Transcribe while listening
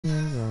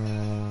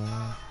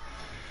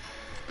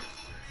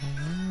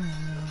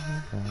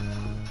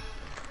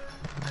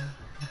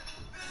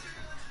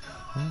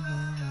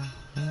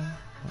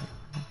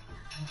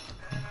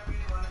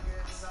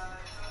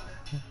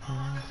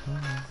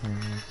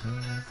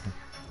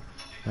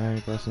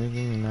Like a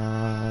sneaking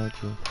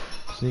nacho,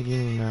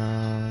 sneaking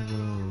nacho.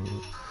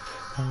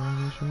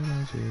 I'm like, should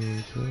I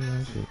say, should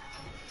I say?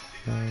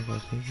 Like a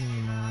sneaking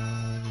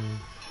nacho,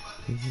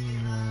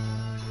 sneaking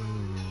nacho.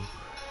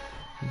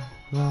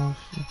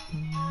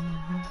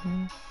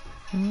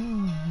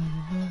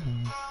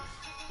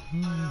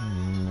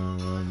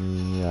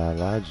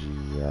 Alaji,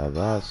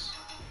 Abbas.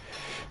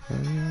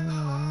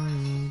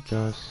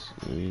 Just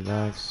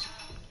relax.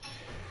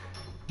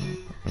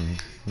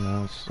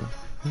 Nice.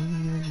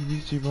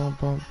 Beachy bump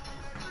bump.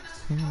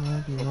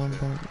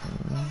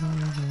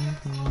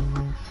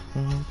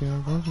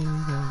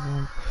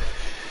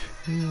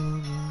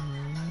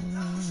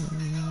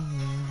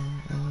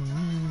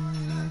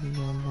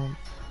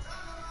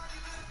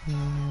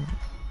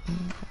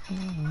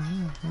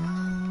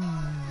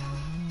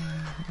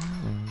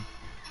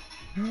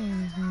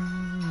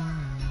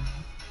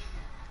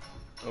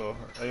 Oh,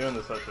 are you in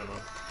the session,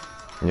 man?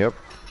 Yep.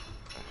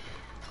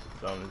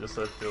 Just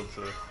said field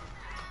to.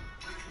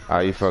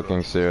 Are you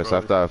fucking serious?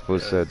 After I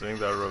posted. Doing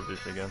that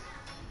rubbish again.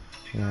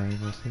 Yeah,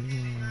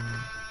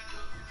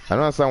 I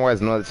don't understand why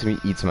it's not letting me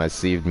eat my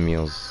saved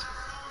meals.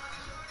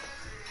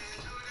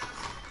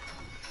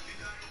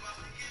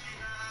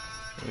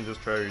 Let me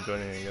just try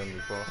rejoining again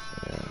before.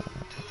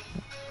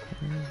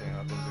 Anything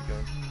happens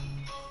again.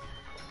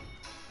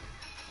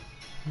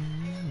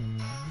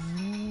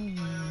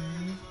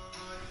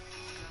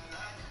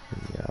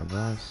 Yeah,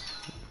 boss.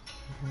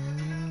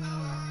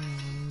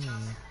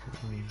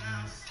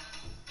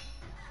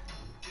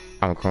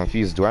 I'm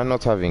confused. Do I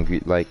not have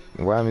ingredient? Like,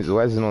 why is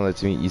it not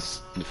letting me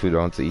eat the food I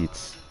want to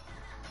eat?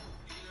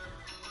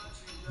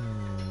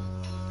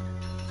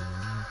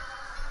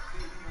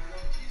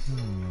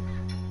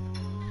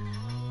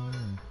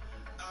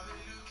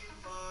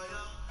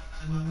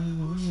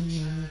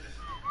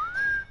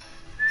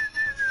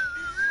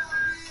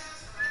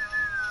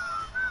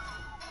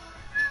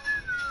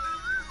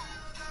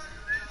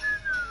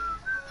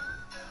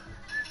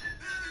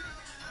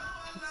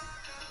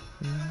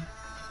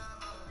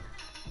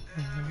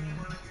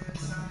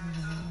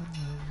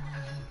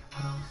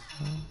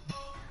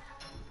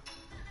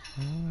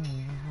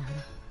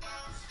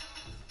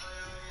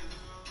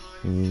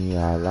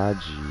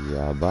 Alaji,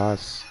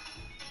 Abbas.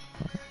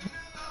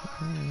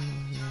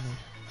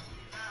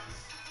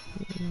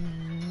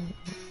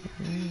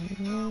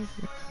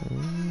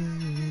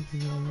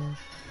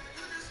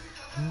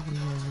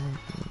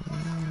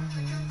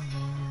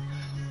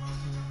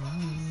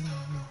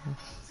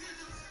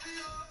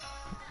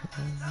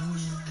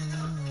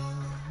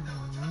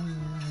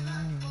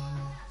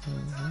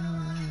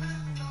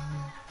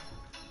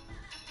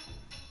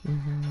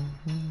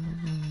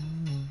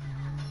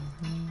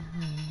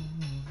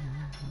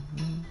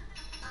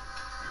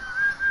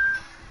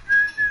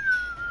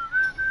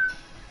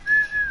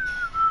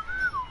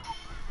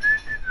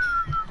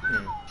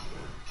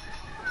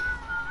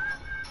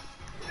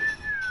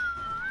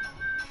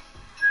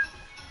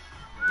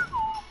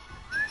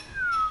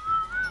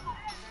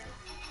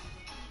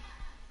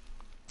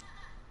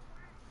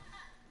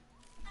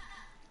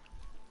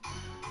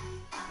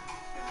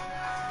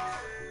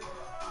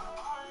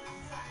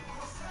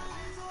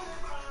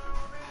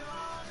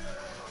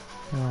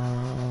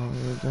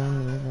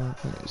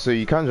 So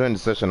you can't join the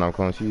session, I'm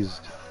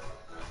confused.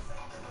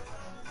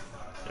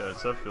 Yeah,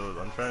 it's upfield.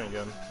 I'm trying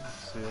again.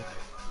 Let's see.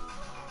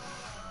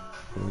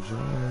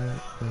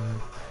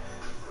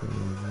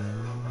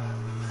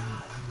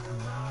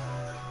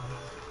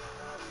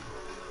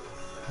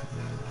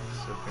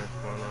 Second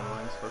one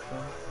online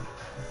session.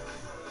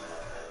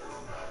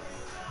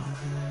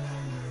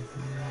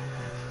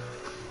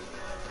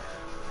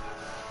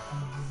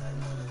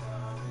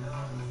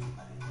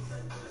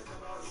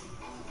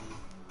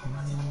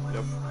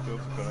 Yep, field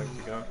to connect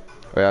again.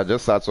 Oh yeah,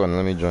 just start one,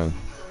 let me join.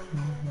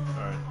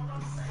 Alright.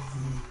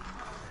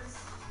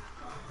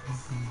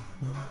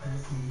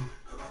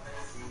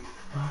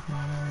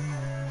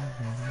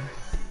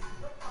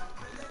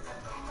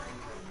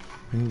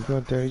 You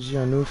got the IG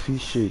and no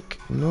fish shake.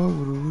 No,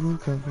 Uru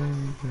can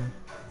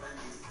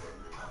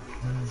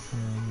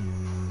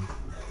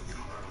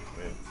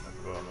Wait, I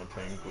forgot I'm not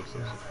playing Ghost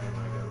of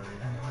Tsushima again.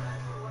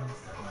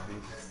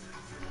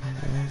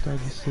 Enter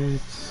the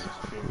seats.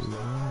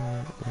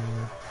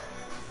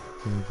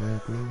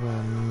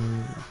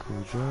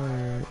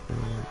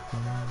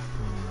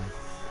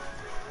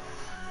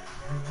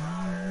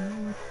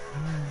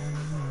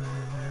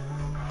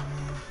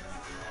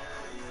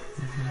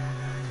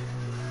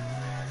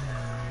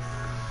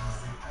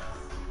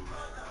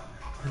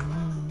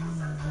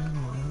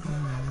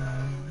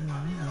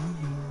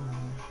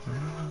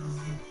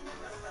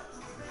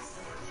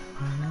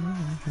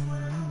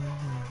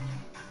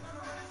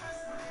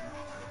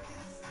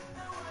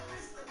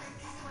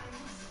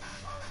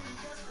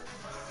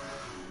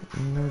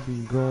 Maybe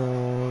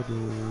God,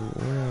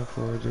 where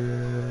for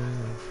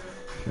them?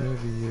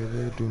 Maybe a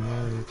little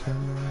more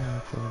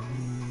time for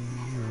me.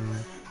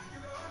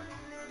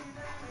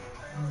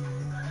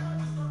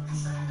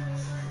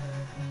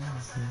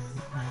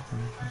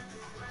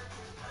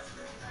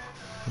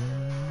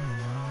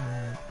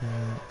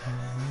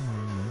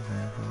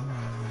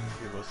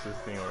 this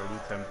thing already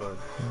tempered.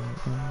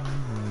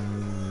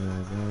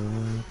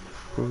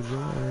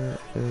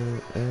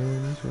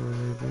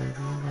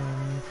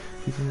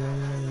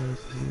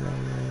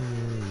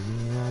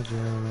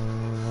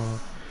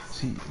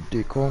 See,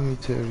 they call me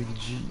Terry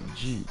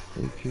G,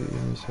 aka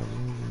Mr.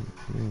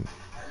 Lindsay.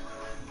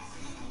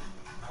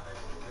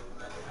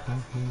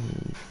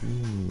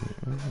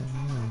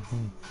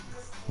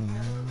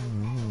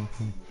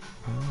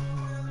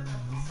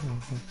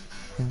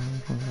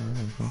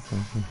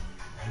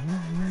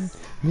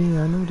 Me,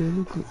 I know they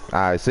look good.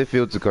 I say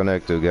failed to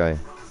connect to guy.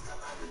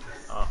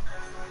 Ah.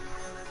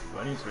 Do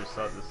I need to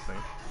restart this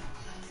thing?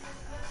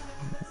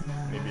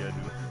 Maybe I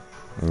do.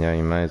 Yeah,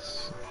 you might.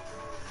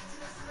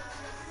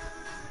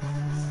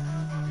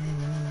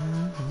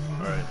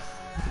 Alright.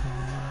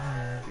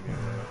 Give me a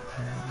minute.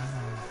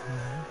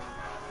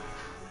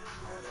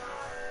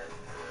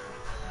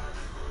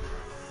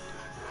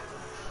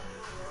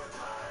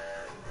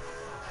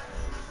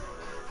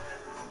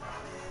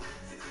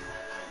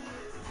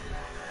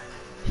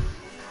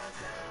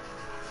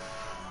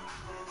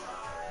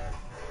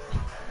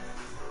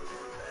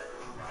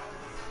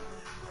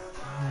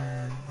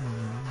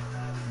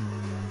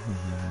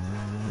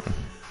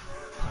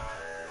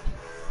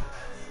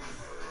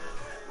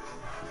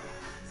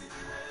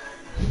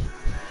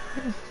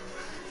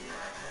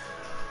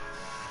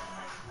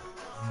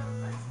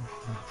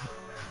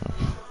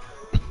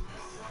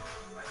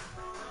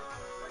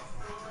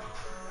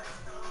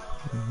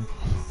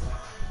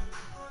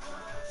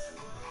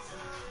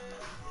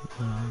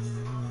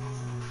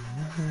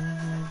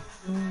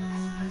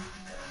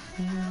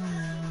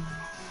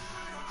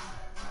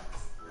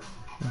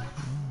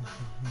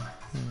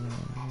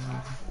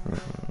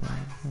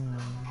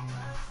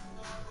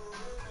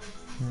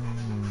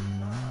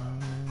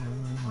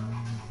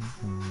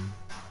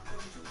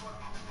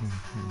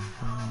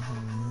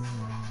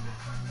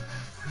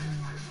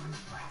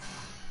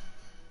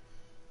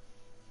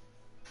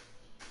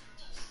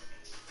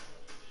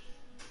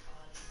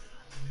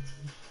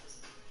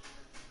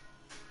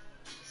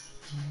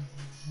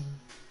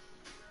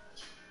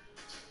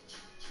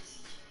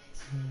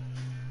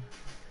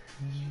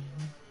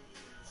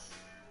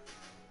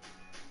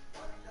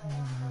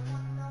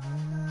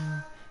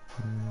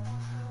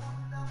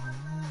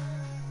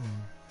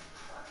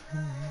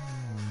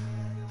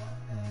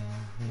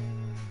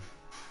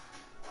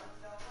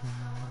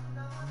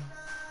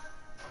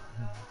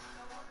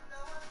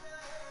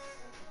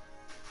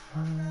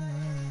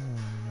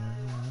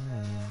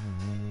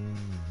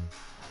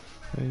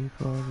 Ready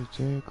for the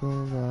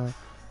takeover.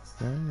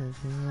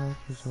 Everything like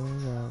it's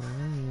over.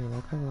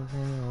 Like I was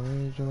on a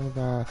range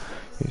over.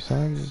 Your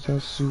song is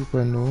just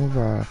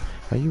supernova.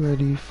 Are you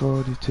ready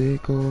for the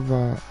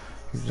takeover?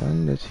 You've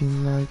done the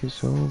team like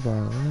it's over.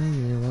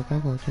 Like I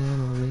was on a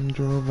Range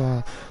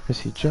Rover. I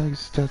see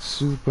drugs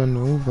that's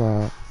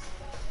supernova.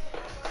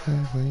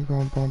 Bum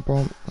bum bum. Bum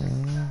bum.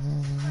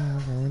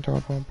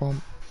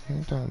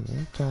 On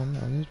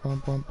this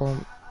bum bum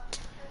bum.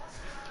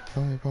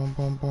 Bum bum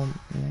bum bum.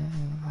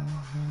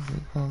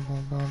 Bum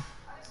bum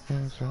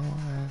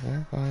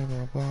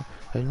bum.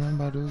 I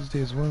remember those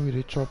days when we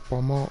did chop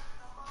them up.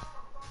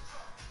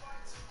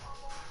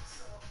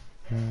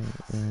 I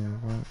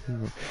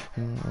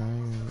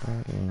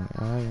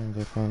am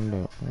the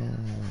thunder.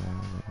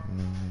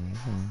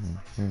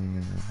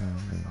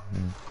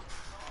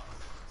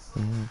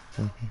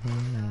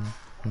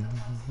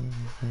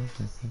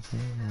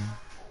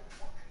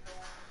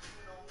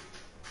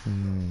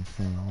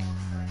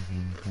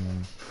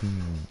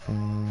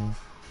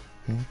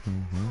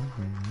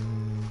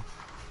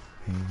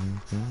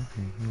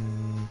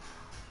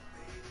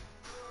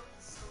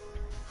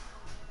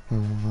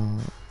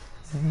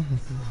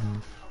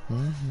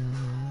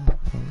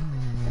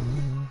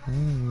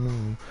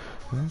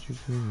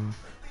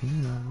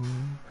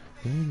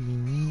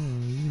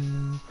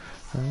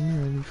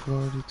 I'm ready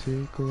for the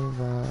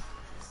takeover.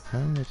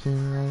 I'm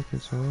looking like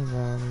it's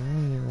over.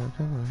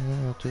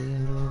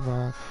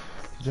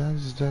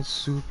 Just that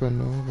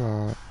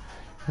supernova.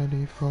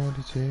 Ready for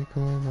the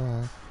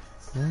takeover.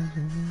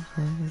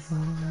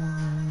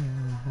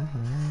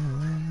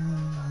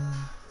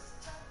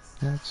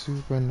 That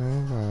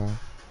supernova.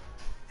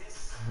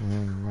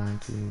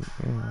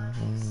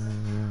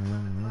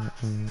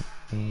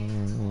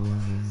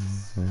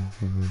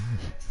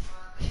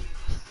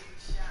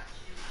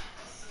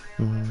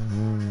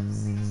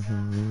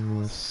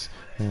 Julius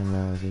and I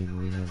think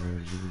we have a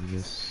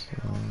Julius.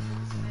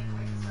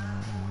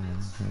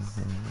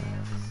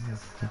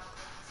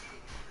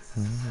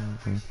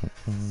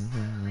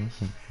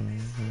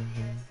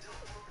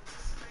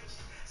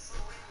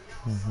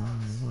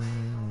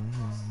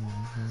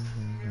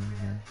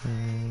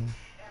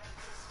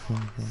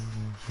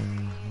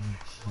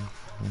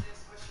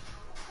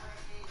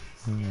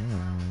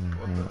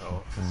 What the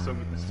hell?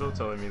 It's still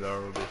telling me that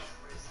rubbish.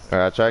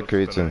 I tried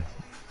creating.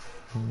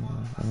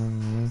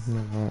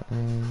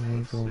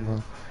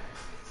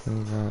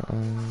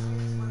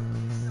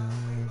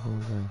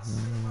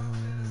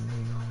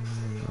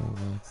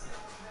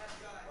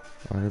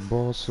 I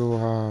ball so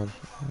hard.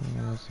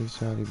 I say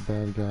sorry,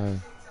 bad guy.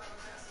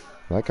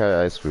 Like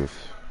I ice with.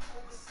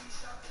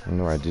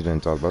 No, I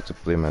didn't. I was about to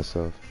play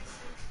myself.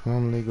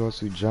 From Lagos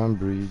to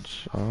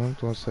Jambridge. I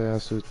don't want to say I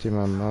should take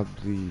my mouth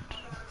bleed.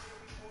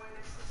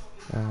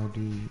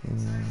 Audi.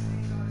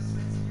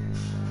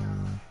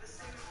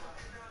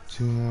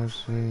 Too much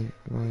sweet,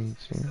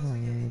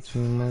 waiting. Too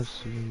much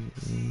sweet.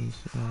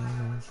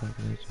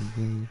 To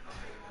be.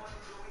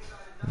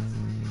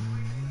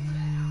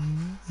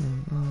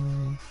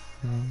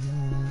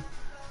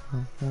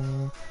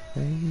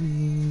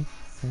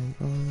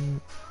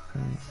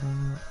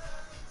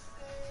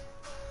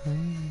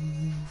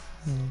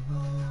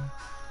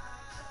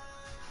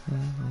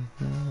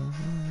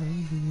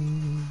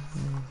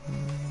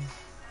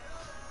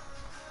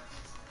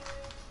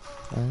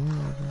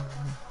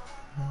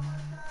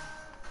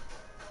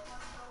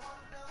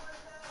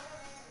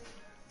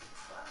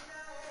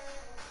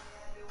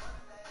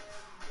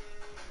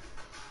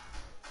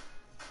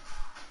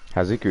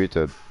 Has he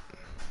created?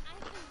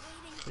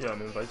 Yeah,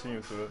 I'm inviting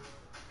you to it.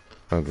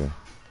 Okay.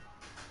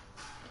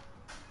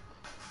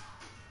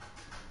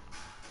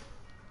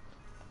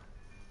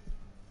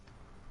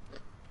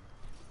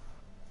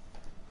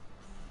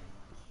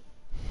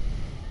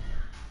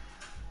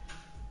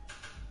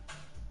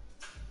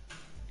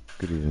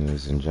 Good evening,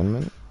 ladies and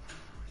gentlemen.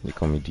 They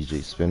call me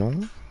DJ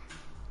Spinall.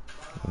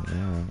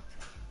 Yeah.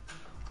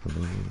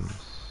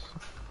 Ladies.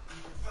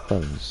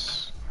 Fellas.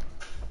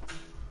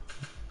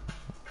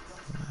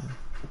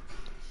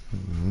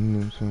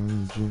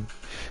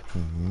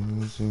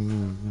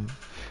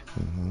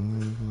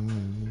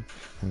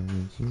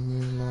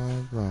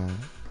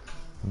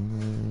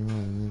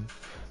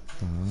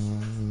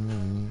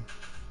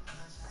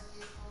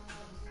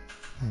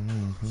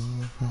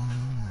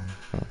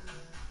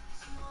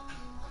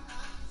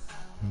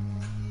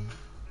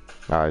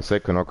 I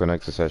said cannot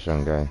connect to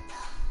session, guy.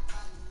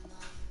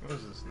 What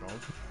is this now?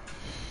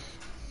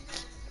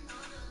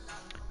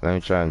 Let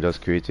me try and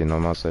just create a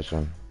normal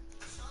session.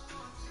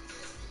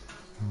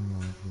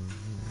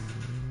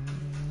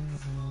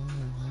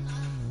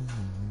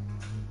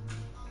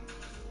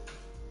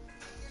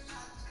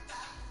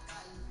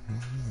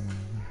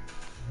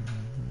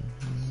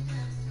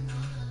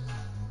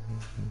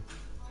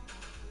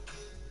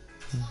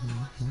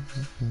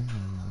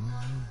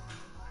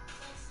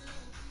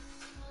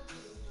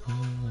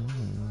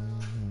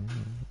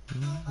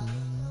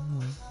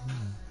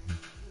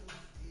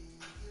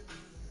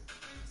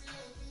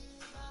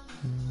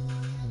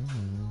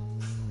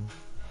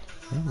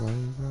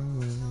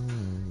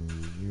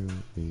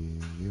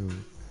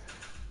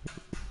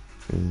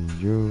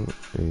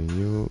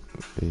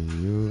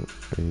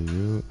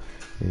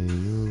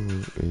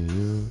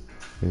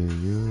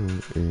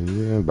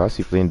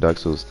 Bassi playing Dark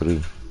Souls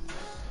 3.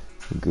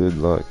 Good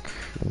luck.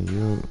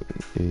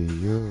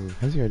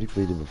 Has he already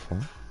played it before?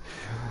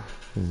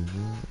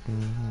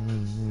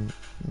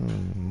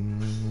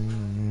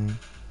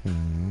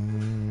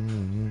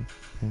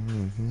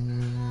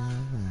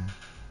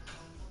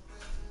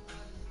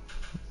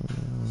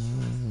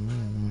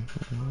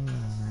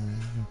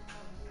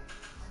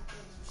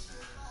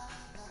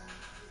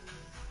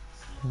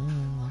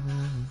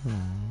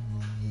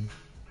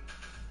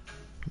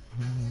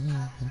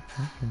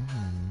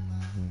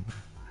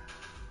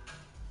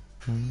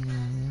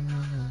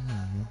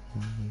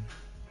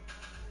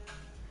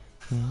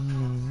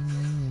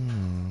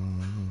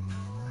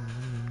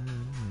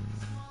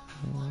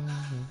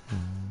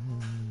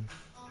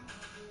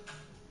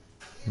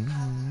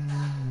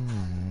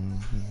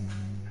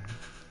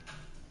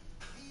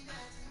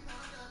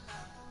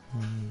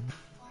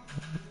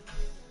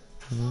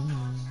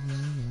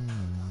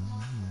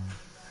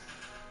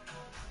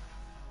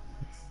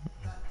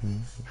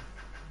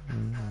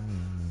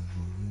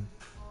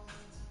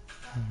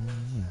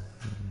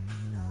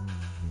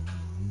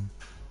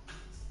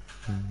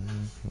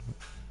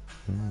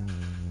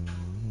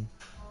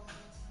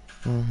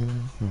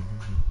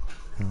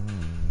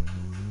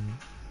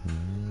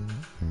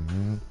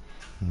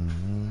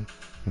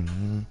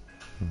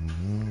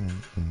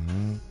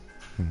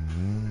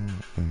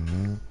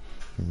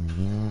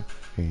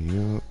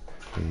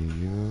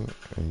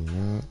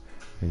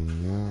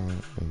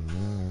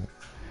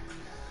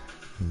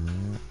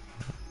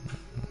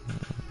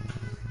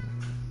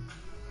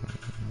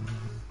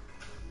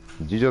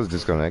 Did you just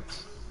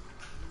disconnect?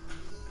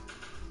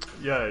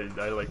 Yeah,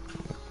 I like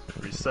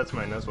reset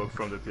my network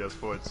from the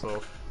PS4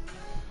 itself.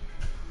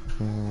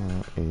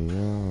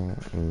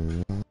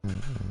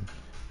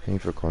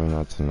 Thank you for calling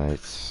out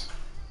tonight.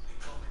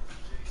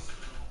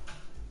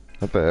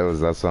 What the hell is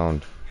that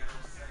sound?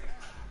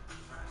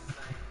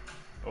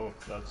 Oh,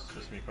 that's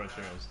just me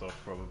crunching on stuff,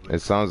 probably.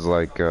 It sounds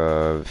like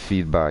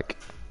feedback.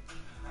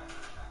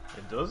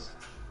 It does?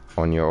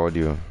 On your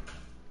audio.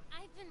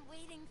 I've been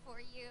waiting for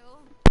you.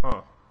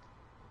 Huh.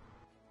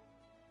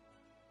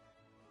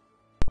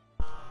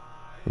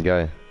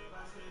 Guy.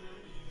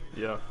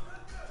 Yeah.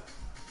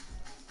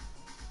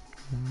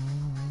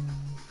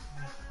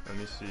 Let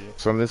me see.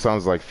 Something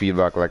sounds like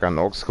feedback, like an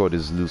aux cord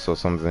is loose or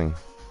something.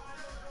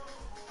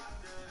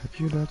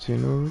 You don't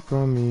know,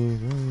 call me.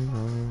 Let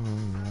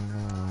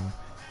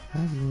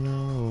me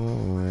know,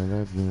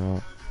 let me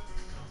know.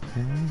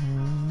 Let me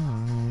know.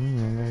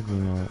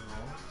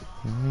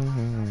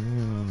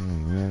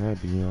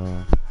 Let me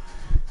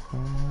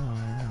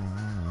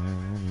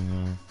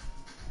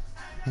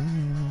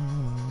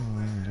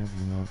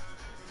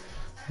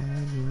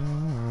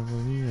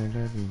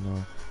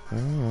know.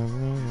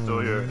 Still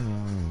here.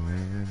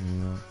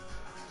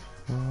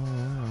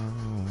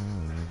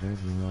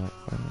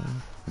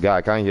 Guy,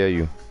 I can't hear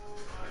you.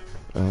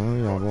 Yeah,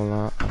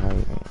 well,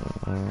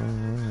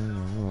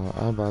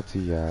 I'm about to,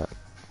 yeah.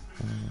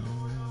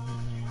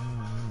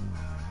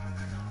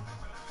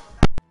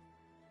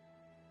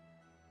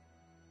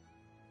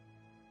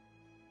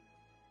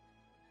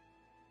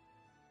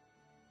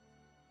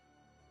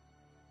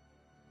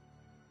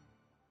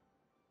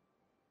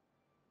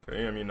 Can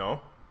you hear me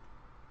now?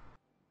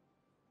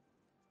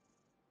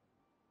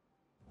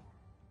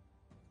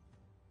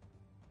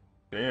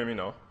 Can you hear me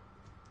now?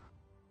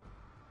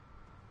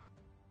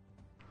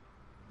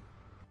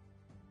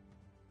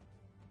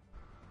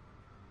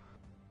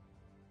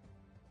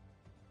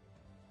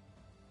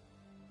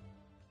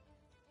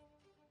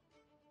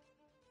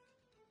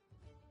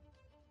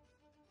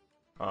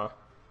 Huh?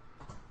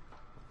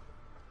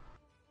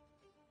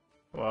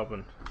 What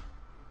happened?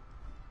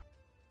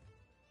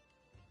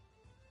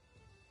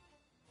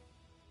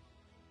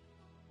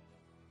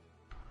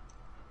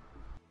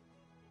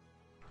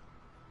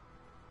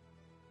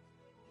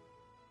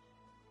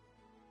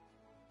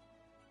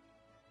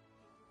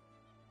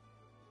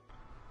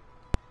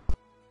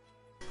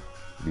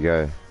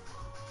 Yeah.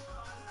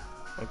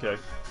 Okay.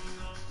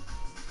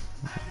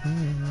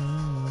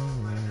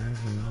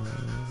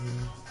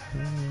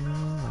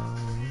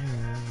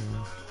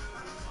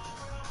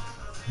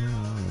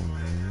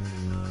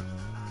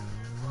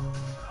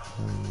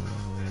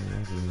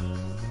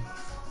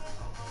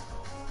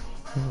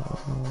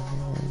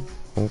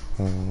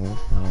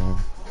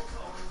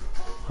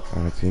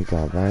 I think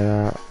I'll buy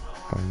that.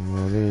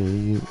 I'm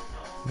ready.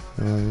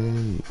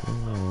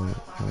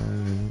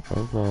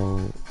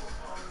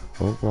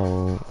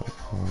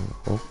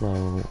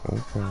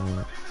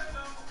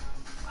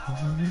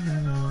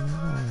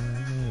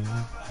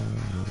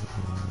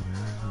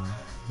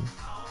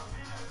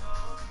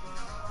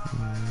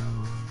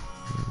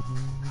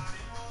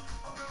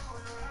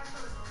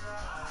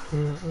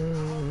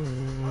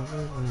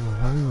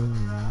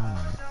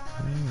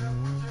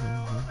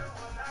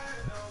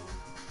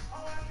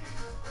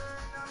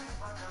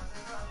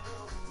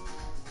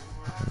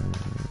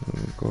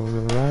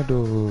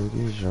 Colorado,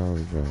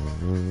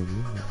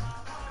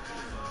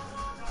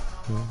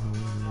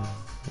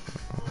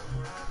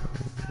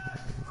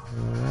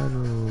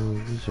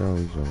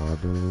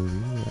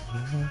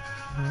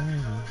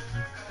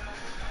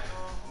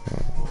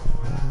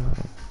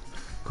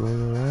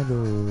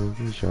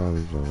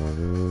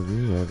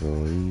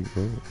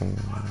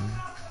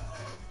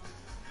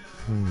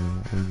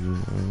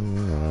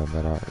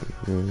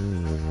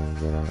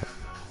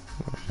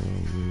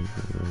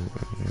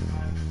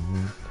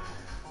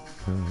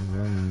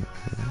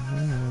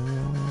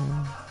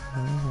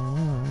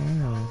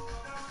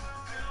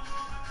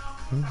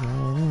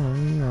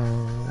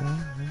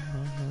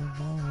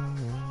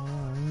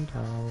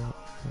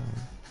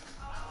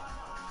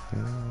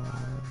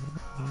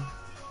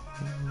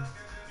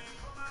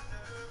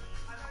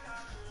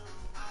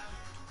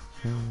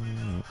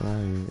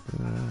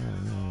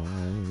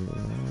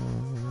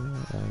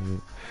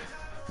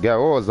 Yeah,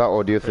 what was that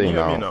audio Can you thing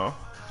hear me now? now?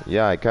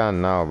 Yeah, I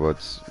can now,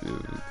 but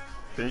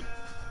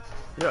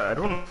Yeah, I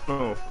don't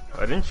know.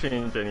 I didn't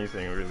change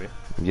anything really.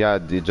 yeah,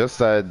 it just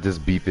started this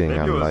beeping. Maybe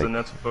it I'm was like, the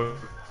network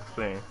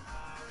thing.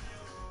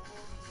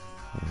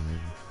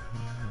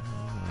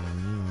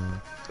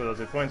 So at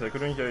the point I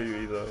couldn't hear you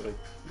either. Like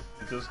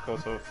it just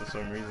cut off for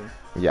some reason.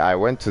 yeah, I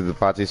went to the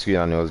party screen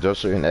and it was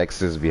just showing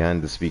X's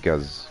behind the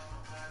speakers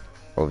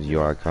of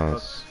your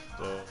accounts.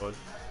 Odd.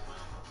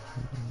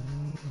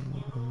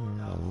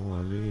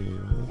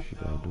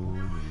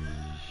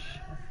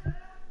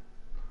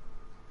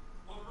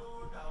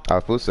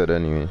 I'll post it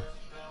anyway.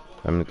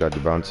 Let me look at the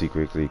bounty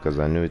quickly because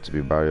I knew it to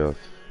be Barrios.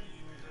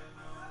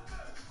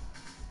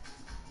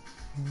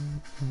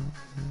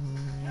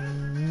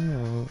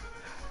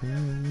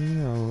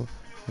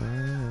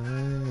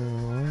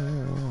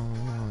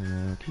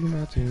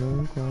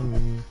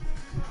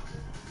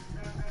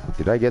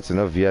 Did I get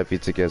enough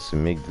VIP tickets to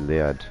make the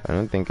layout? I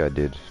don't think I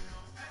did.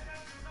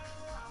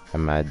 That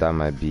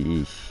might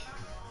be.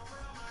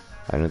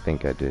 I don't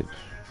think I did.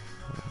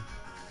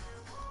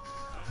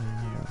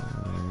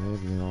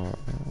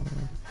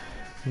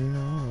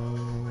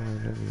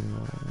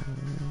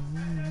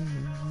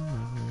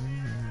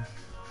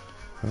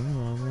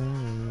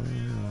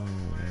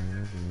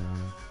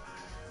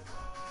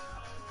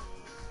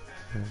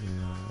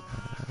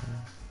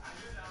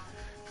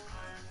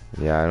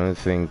 Yeah, I don't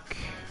think.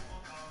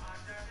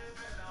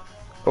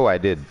 Oh, I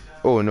did.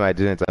 Oh, no, I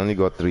didn't. I only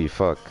got 3.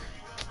 Fuck.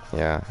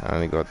 Yeah, I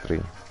only got 3.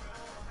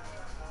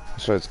 I'm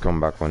sure it's come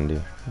back one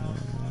day.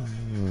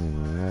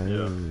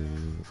 Yeah.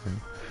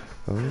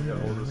 Oh, didn't get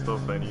all the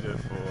stuff I needed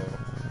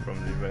from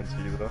the event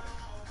either.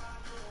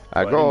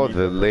 I Well, got all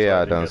didn't the need them, that's why I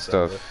layered didn't and get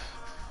them. stuff.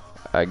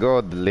 I got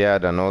all the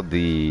layered and all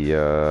the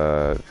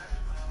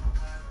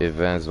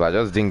events, but I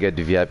just didn't get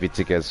the VIP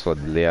tickets for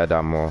the layered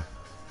armor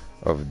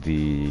of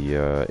the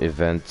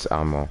event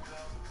armor.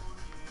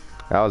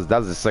 That's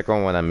the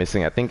second one I'm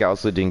missing. I think I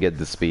also didn't get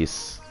the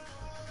space.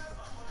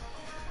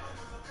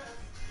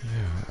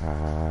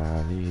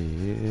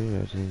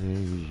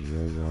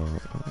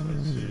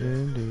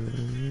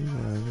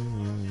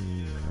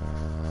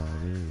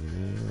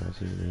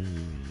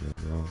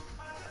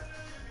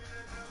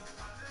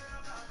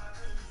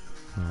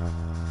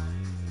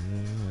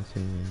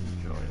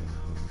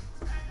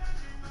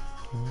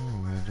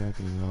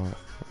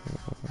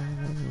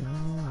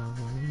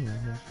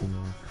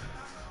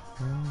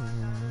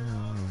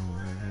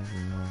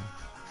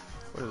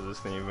 What is this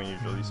thing even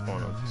usually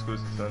spawn on? Just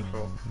goes to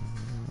Central.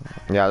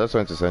 Yeah, I just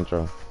went to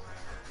Central.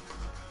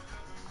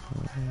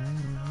 Okay.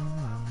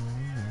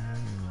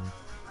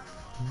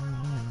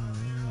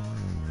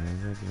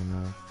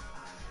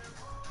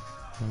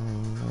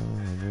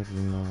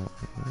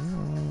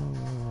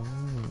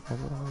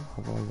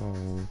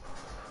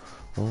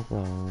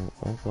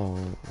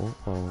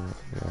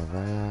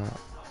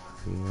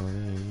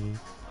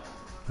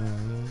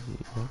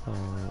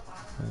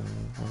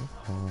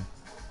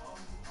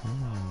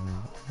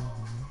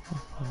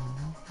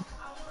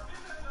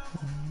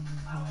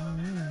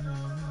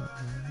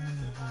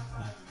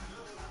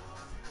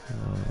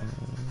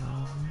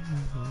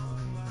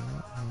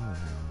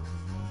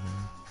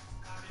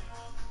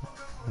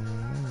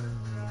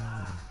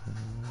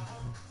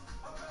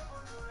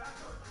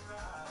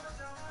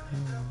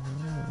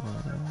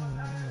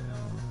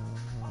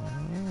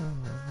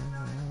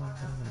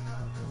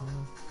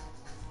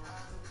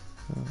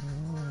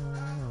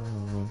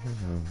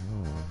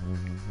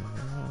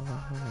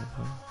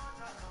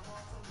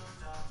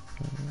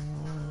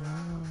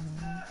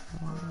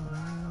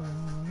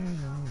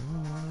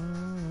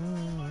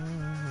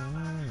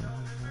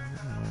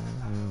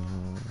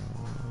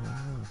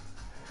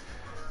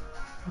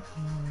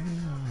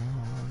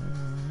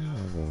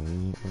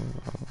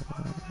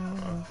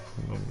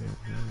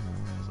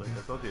 It's like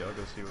I thought the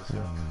Argosy was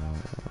here.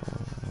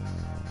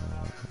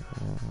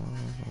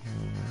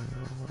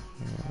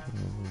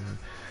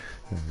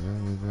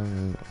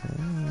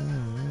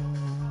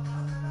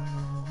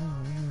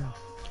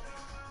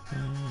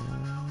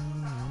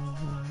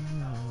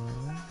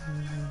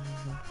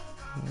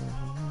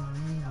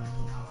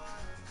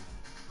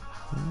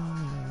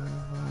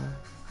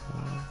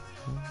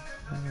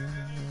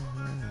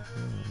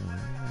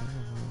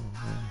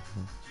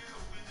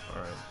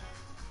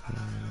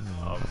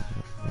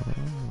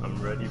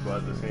 I'm ready, but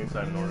at the same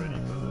time not ready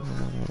for this.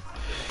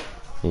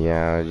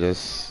 Yeah,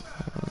 just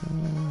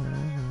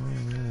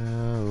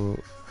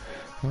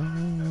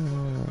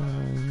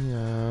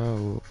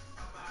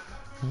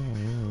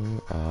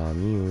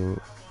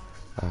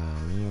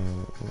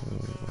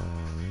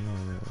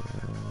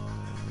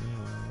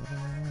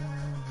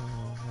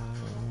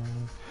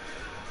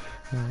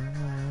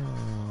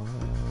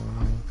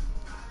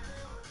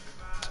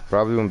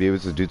probably won't be able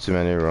to do too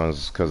many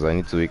runs because I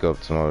need to wake up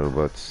tomorrow,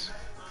 but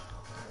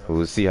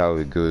we'll see how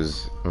it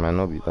goes. It might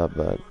not be that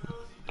bad.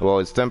 Well,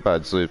 it's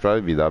tempered, so it'll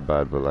probably be that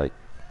bad, but like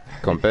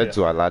compared Yeah.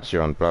 to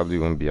Alachion, probably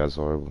won't be as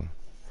horrible.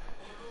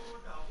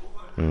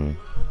 I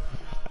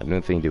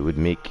don't think they would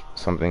make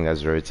something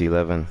that's rarity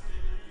 11.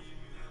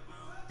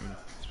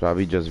 It's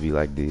probably just be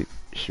like the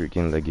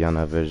Shuriken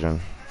Legiana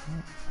version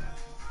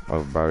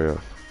of Barrier.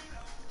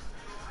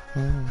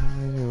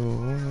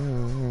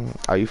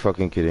 Are you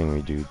fucking kidding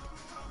me, dude?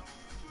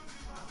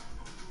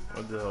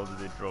 What the hell did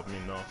they drop me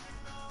now?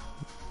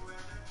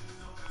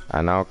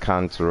 I now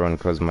can't run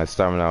because my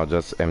stamina is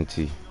just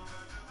empty.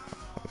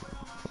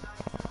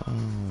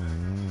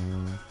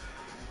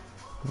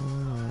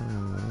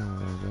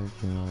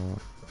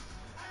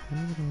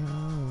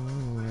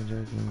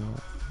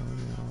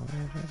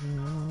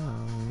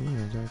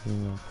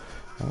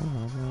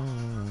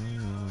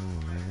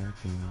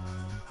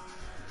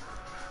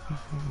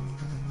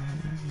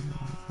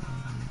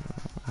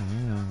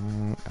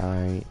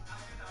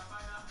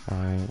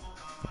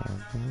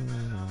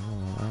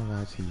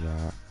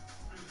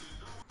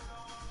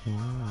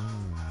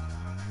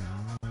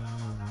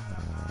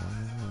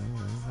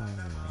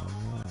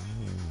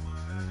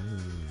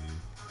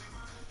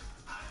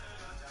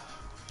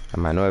 I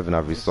might not even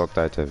have restocked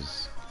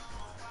items.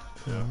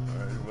 Yeah,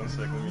 alright, 1 sec,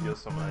 let me get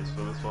some ice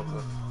for this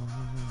water.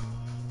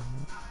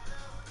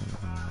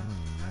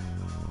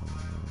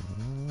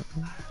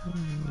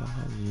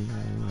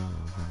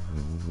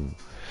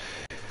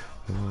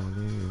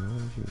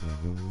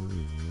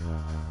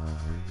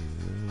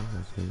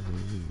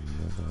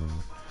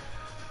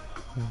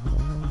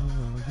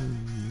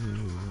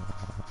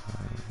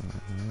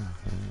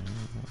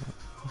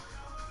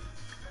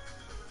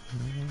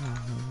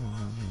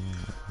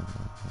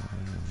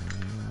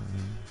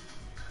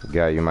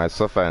 Guy, you might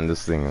suffer in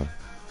this thing.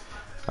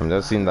 I'm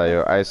just seeing that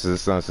your ice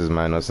resistance is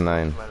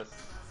 -9.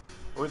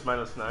 Oh, it's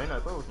 -9? I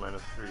thought it was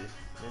 -3.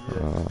 Maybe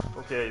I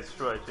spoke Yeah, it's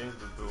true. I changed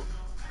the door.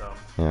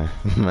 Damn.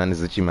 Yeah, man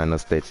is actually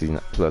minus 30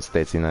 plus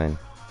 39.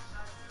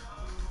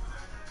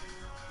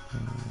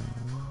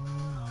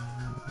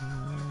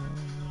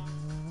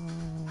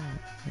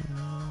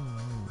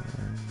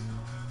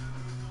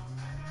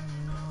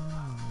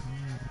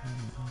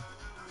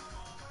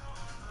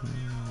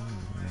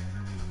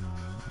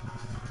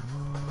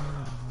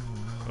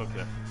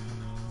 Okay.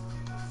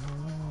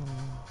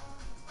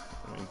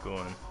 Let me go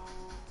and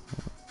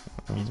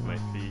meet my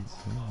feet.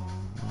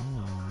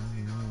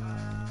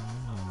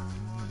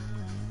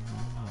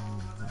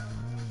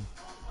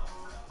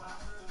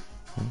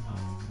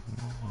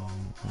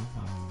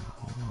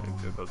 Let me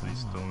pick up these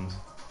stones.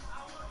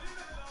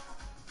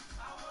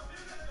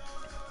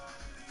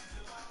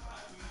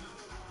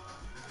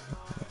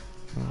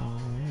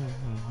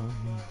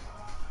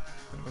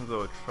 Those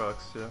are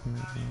trucks, yeah.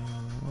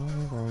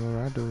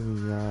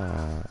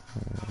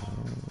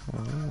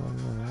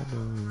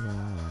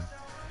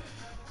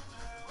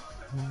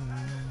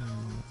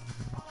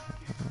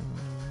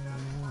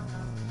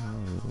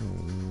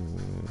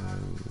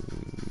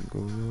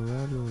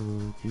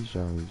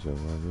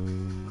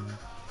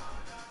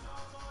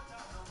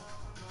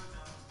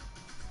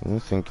 I don't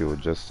think it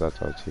would just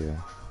start out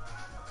here.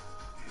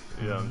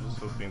 Yeah, I'm just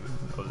hoping that,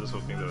 I was just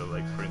hoping there were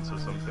like prints or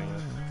something. Yeah.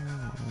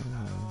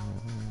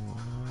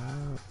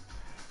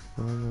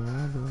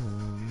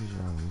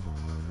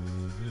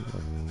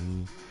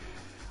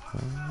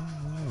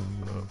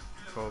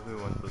 Probably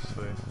went this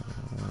way.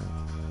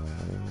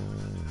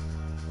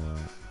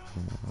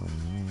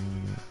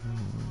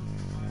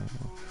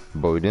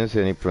 But we didn't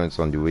see any prints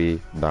on the way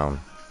down.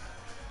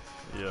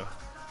 Yeah.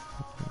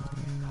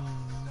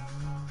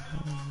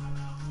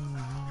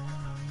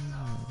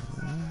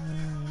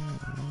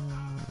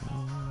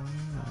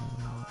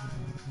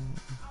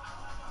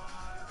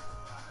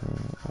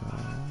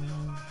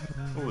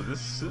 Oh,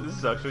 this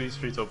is actually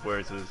straight up where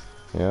it is.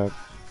 Yep.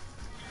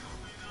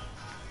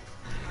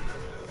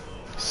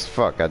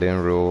 Fuck, I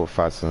didn't roll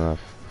fast enough.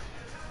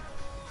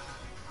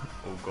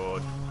 Oh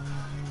god.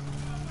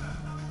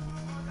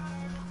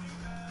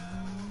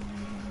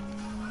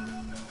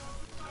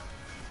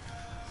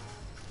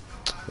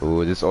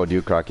 Oh, this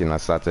audio cracking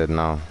has started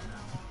now.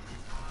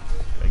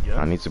 Again?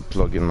 I need to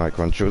plug in my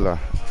controller.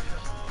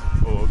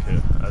 Oh, okay.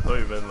 I thought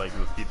you meant like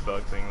the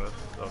feedback thing that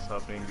was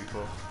happening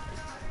before.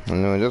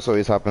 No, it just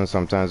always happens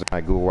sometimes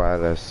when I go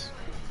wireless.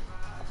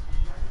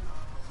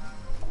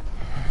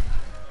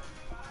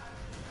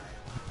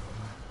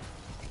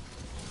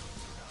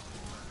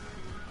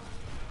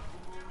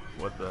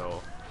 What the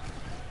hell?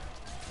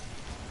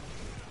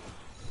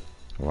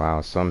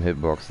 Wow, some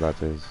hitbox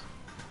that is.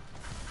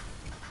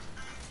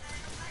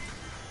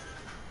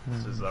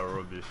 This is our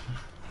rubbish.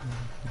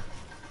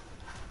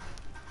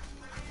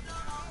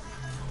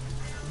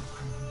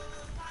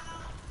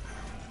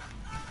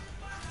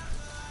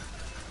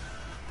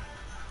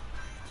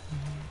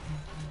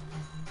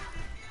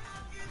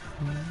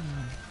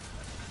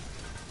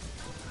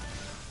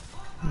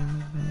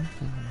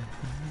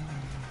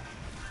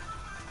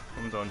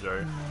 Come down,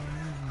 Jerry.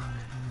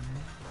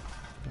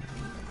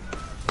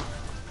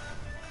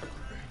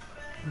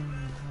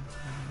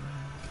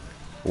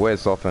 Where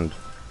it's softened?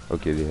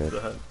 Okay, the head.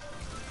 The head.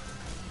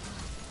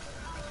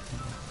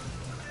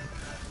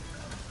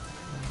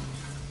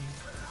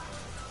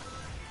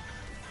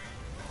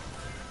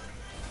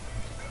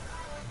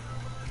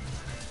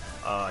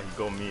 Ah, he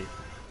got me.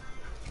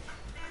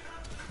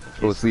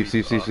 Okay, Oh, sleep.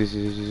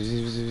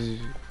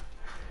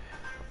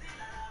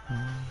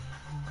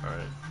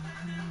 Alright.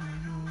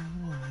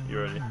 You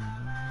ready?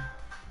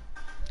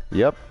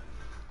 Yep.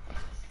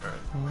 Alright.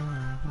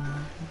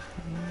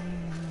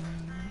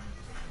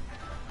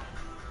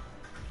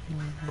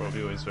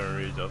 Probably always turn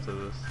rage after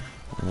this.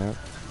 Yep.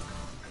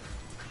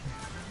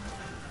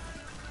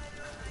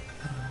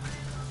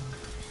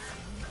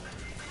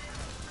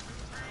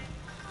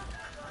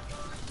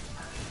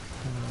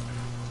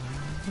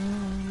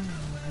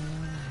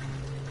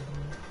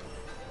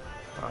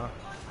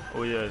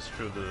 Oh yeah, it's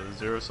true. The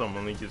zero sum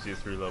only gives you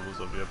 3 levels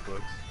of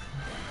earplugs.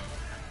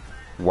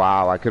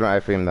 Wow, I couldn't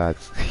iframe that.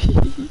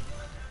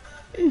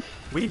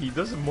 Wait, he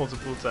does it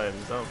multiple times.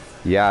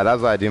 Yeah,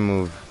 that's why I didn't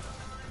move.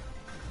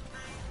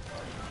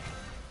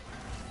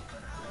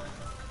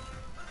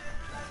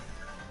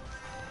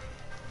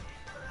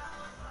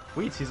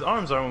 Wait, his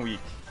arms aren't weak.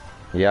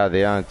 Yeah,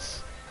 they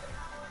aren't.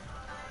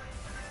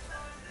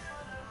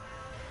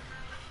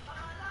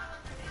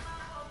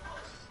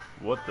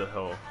 What the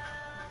hell?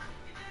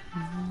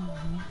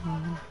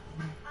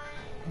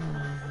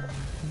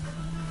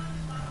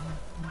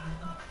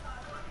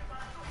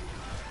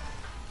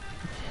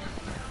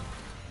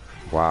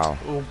 Wow.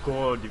 Oh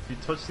god, if you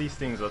touch these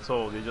things at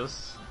all, they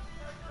just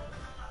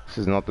This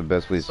is not the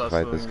best place to start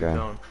fight this slowing you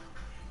guy. down.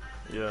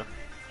 Yeah.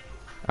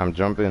 I'm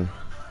jumping.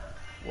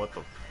 What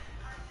the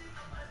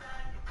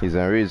He's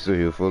enraged, so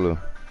he'll follow.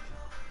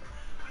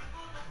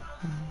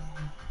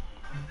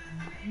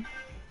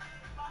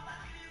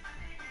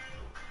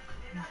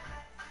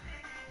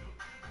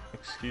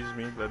 Excuse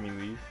me, let me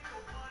leave.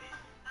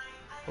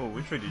 Oh,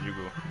 which way did you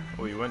go?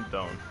 Oh, you went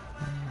down.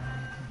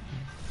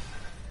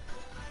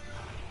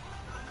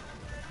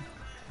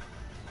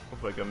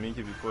 Hope I can make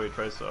it before he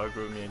tries to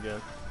aggro me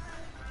again.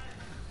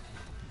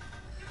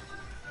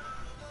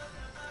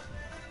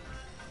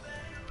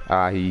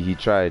 Ah, he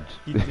tried.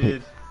 He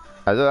did.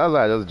 I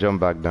just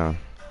jumped back down.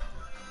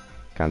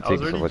 Can I take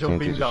was this already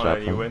opportunity jumping to down and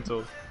he sharpen. went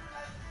off.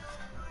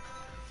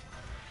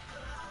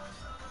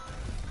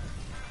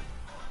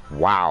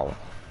 Wow,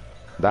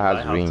 that I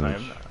has have range.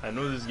 time. I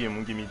know this game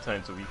won't give me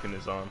time to weaken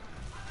his arm.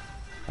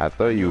 I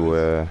thought you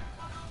were.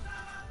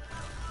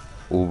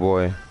 Oh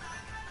boy,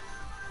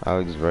 that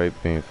looks very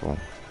painful.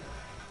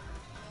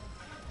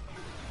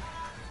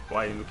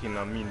 Why are you looking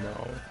at me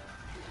now?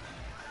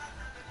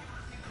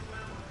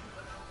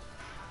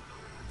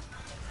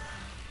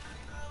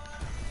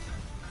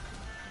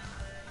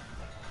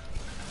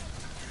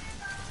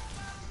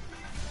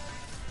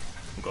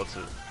 Got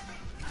it.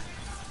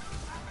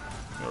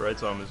 My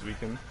right arm is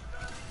weakened.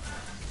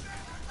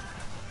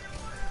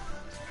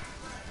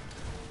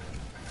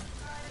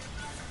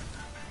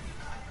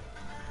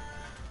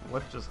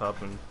 What just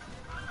happened?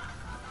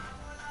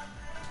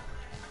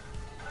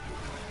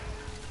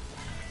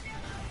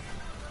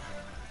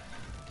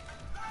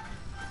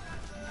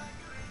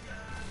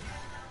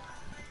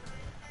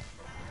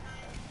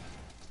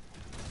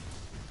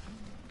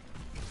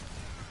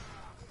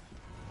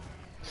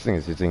 This thing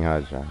is hitting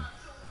hard, John.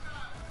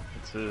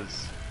 It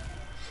is.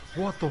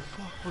 What the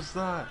fuck was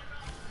that?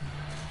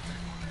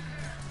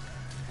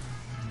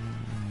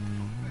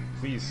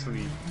 Please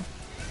sleep.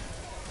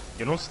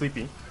 You're not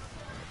sleeping.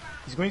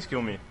 He's going to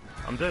kill me.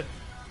 I'm dead.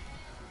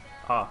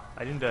 Ah,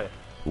 I didn't die.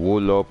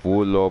 Wool up,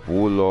 wool up,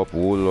 wool up,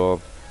 wool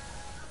up.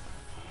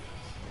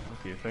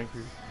 Okay, thank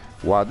you.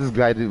 Wow, this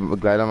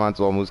glider man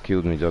almost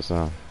killed me just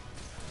now.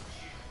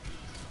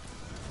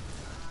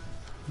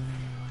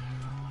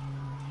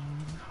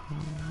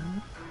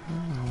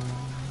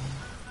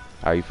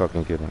 Are you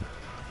fucking kidding?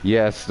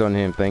 Yes, on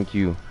him, thank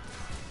you.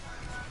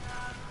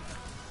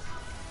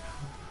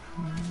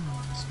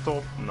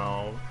 Stop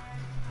now.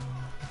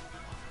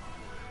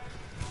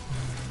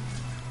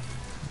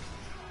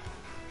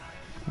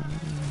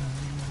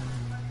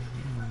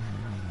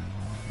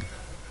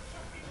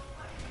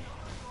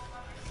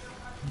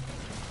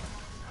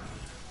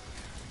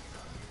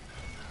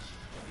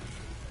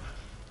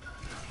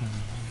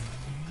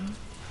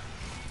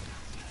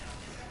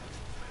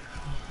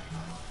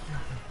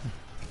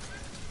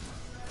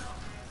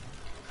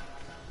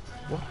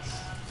 What?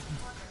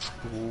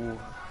 Ooh.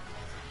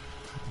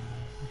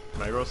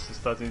 My rust is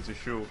starting to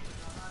show.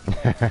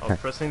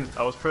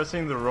 I was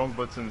pressing the wrong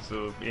button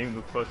to aim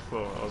the first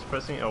claw. I was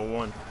pressing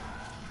L1.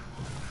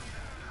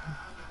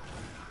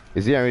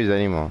 Is he unreached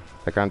anymore?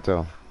 I can't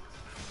tell.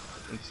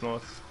 It's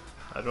not.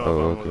 I don't have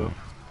ammo though.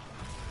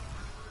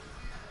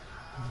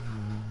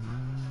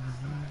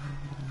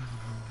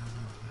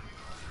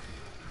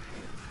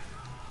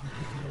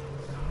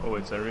 Oh,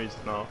 it's enraged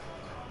now.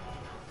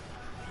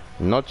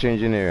 Not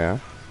changing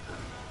area.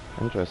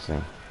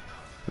 Interesting.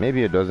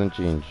 Maybe it doesn't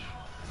change.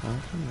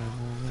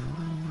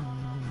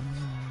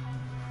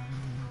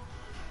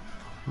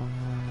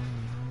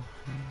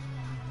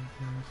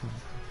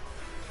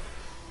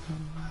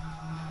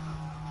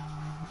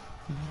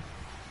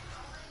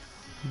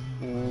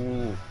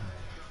 Ooh.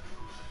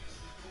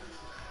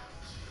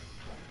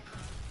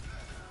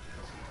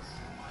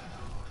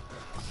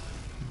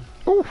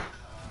 Oof.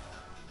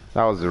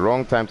 That was the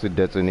wrong time to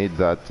detonate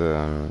that.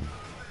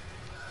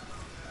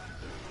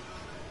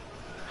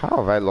 How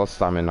have I lost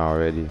stamina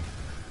already?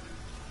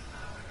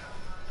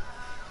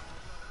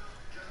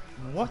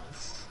 What?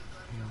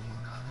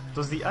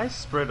 Does the ice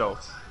spread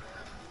out?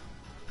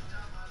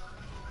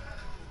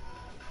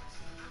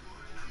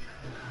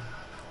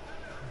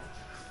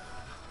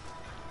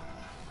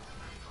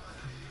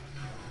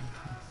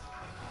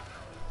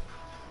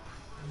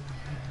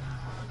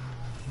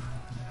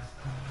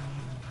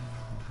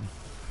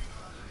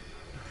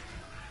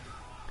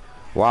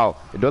 Wow,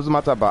 it doesn't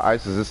matter about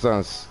ice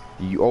resistance.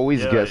 You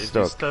always get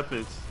stuck. If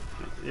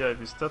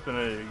you step in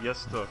it, you get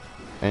stuck.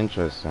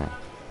 Interesting.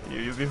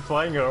 You've been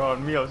flying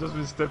around me. I've just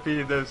been stepping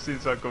in them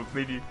since I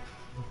completed.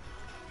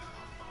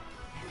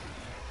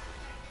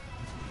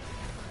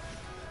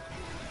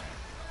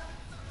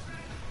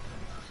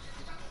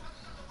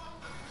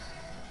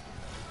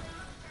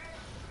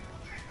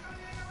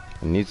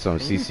 I need some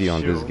CC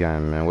on this guy,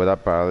 man. Whether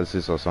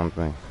paralysis or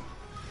something.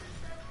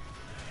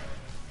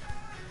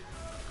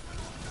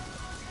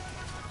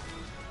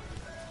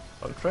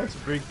 I'm trying to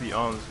break the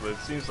arms, but it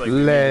seems like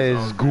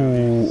let's go.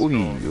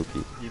 Really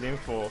okay. He didn't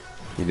fall.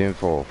 He didn't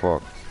fall.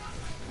 Fuck.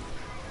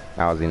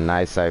 That was a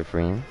nice side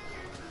frame.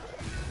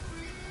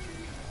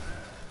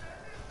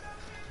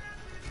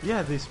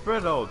 Yeah, they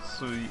spread out,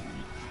 so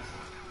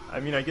I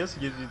mean, I guess it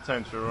gives you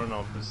time to run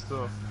out, but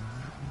still.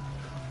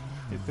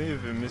 You think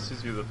if it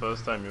misses you the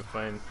first time, you're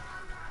fine.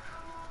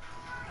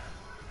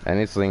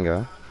 Any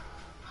slinger?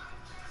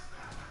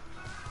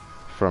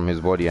 From his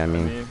body, I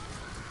mean.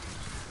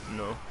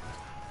 No.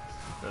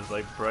 There's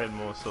like bright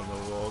moss on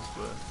the walls,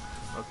 but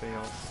nothing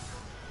else.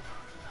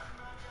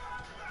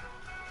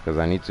 Because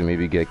I need to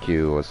maybe get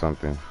Q or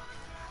something.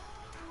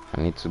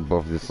 I need to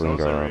buff this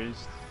Someone's Linger up.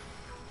 erased.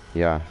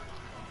 Yeah.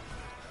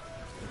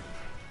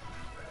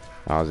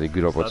 That was a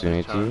good Is that the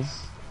opportunity.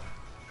 chance?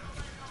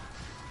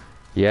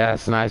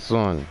 Yes, nice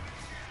one.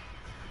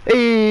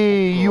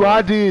 Hey, you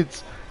had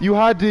it. You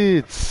had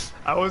it.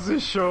 I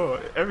wasn't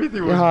sure.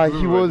 Everything was Yeah, blue.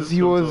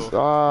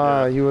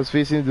 he was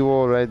facing the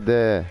wall right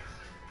there.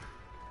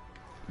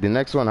 The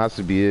next one has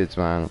to be it,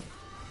 man.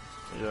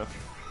 Yeah.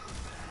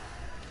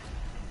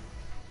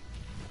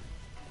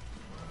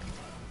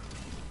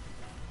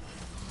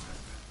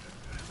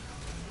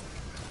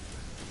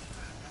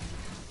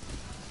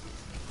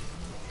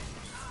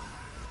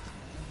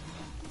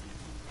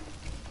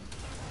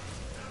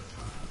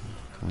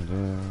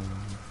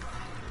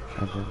 I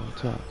never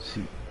talk.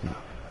 See,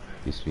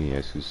 it's me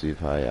exclusive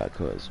fire,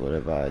 cause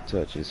whatever I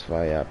touch is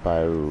fire,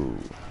 pyro.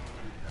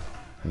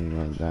 You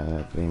know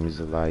that blame is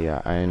a liar.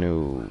 I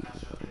know.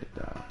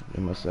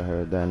 You must have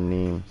heard that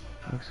name.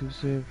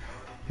 Exclusive.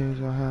 Here's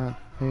my hand.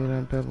 Hey,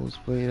 them pebbles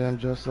play them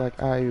just like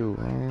IU.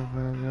 What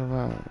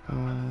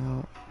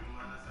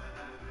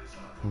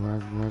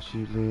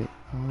you lit?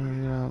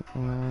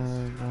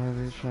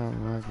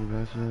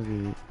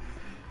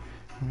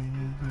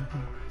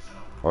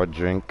 Or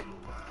drink.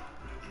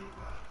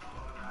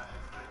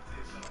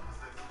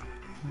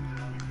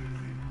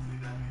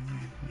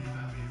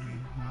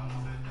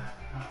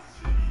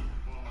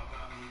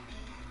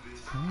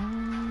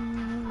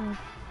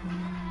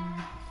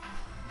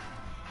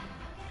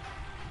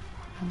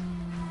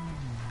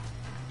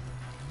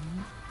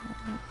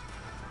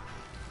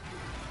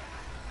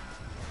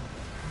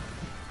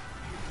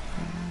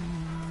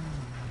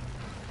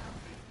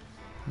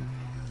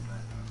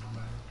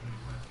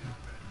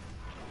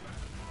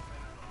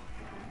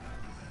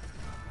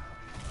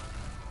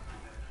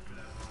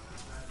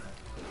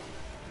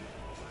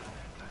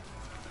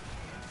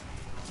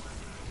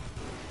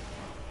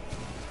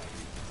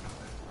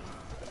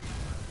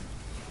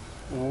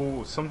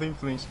 Oh, something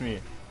flinched me.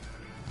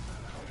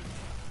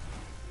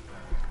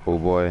 Oh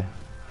boy,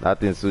 that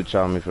thing so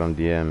charmed me from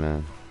the air,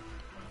 man.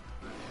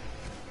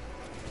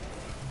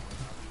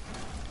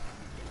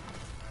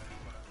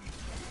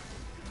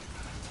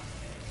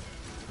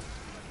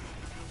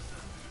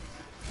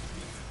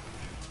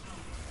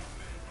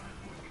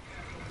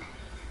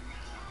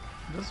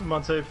 Doesn't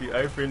matter if you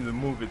iframe the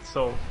move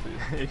itself.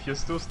 If you're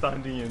still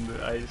standing in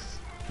the ice.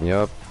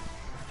 Yup.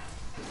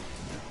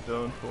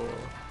 Don't fall.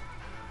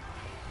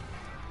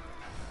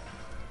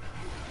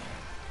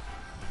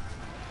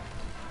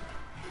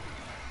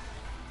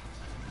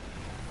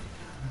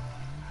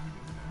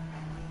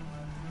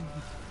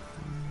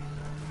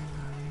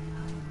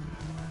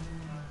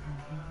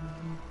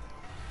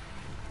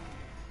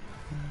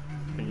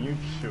 Can you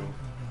chill?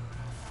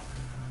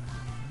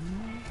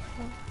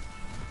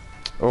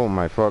 Oh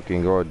my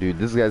fucking god, dude.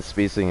 This guy's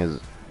spacing is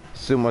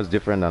so much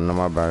different than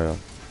normal barrel.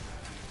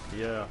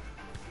 Yeah.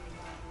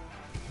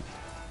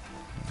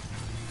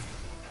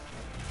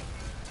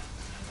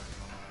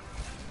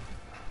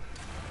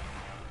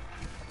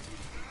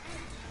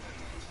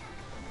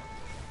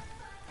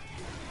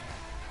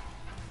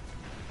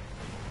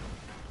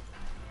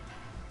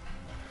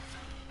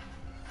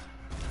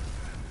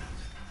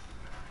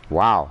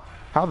 Wow.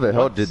 How the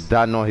hell What? did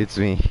that not hit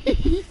me?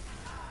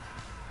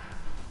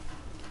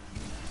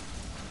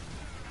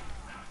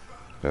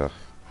 Ugh.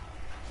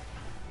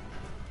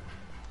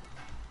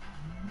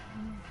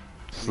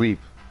 Sleep.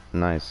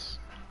 Nice.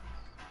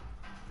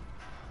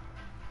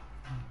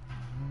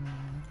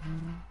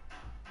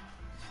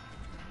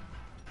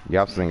 You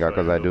have Slinger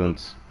because I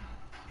don't.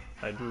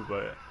 I do,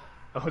 but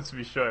I want to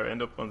be sure I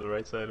end up on the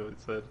right side of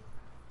its head.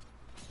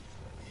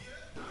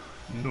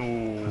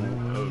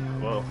 No.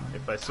 Well,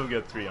 if I still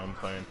get 3, I'm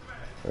fine.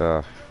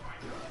 I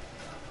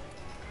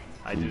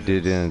You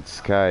didn't.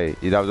 Sky.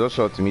 It have just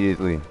shot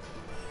immediately.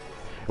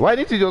 Why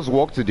didn't you just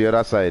walk to the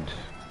other side?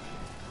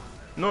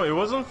 No, it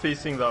wasn't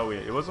facing that way.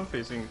 It wasn't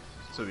facing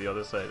to the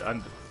other side.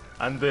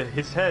 And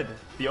his head,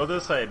 the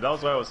other side, that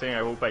was why I was saying I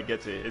hope I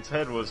get it. Its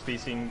head was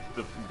facing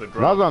the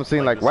ground. That's what I'm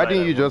saying, like why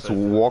didn't you just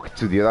walk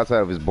to the other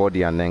side of his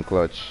body and then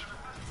clutch?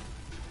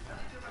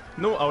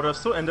 No, I would have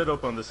still ended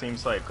up on the same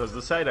side, because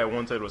the side I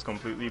wanted was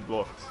completely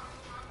blocked.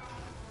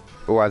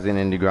 Oh, as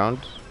in the ground?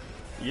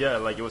 Yeah,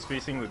 like it was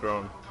facing the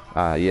ground.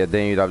 Ah, yeah,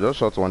 then you'd have just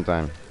shot one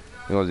time.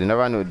 Because you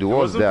never know, the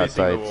wall's there at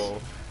sight.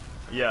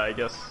 Yeah, I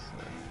guess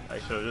I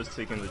should have just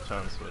taken the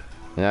chance, but...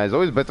 Yeah, it's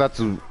always better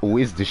to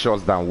waste the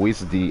shots than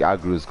waste the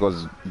agros,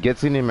 because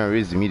getting him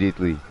erased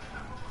immediately.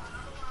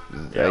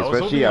 Yeah,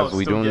 especially as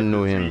we don't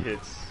know him.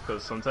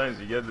 Because sometimes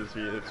you get the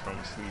 3 hits from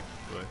sleep,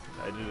 but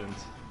I didn't.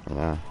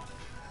 Yeah.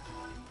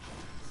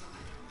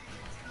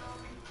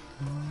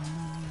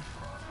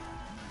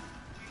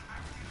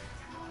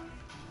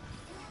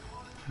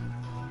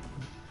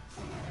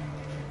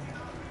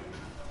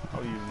 How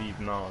do you leave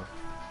now?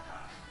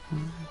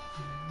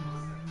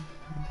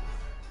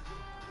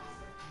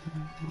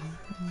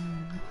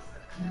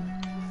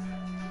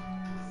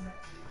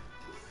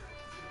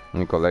 Let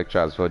me collect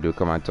transfer, do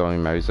come and tell me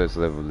my research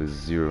level is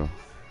 0.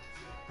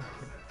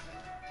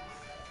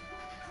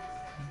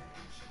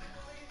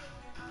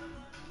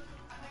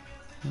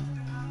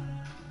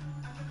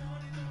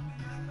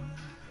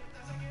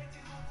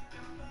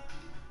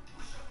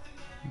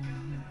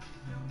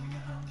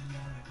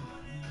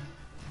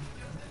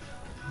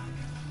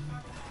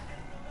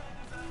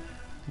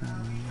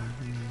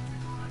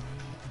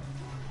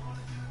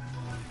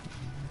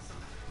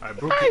 I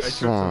broke it. I Nice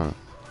tripped him. one.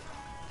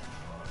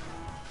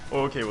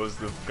 Oh, okay, it was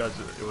the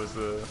gadget. It was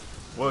the.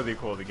 What are they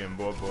called again?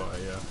 Boa,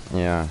 yeah.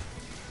 Yeah.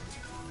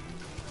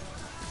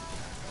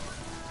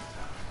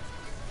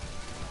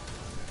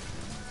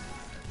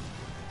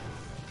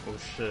 Oh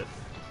shit.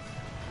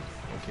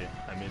 Okay,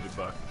 I made it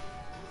back.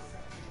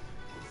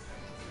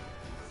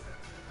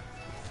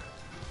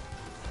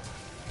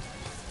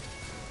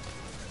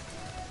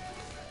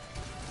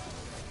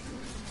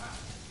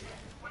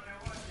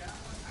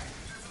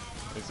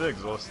 It's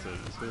exhausted.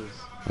 It is.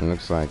 It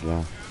looks like,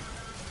 yeah.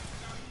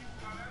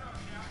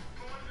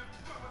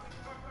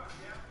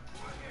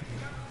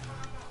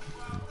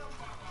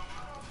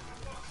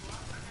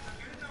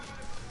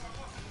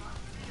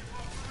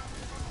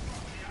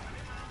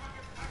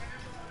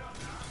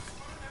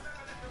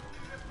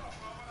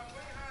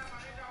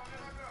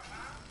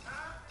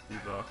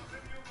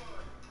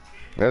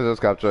 Let's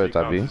just capture it,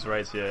 Abby. It's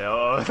right here.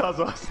 Oh, that's what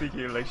I was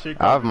thinking. Like, shake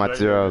I have right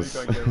materials.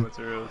 Here. You can't get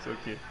materials.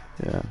 Okay.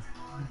 Yeah.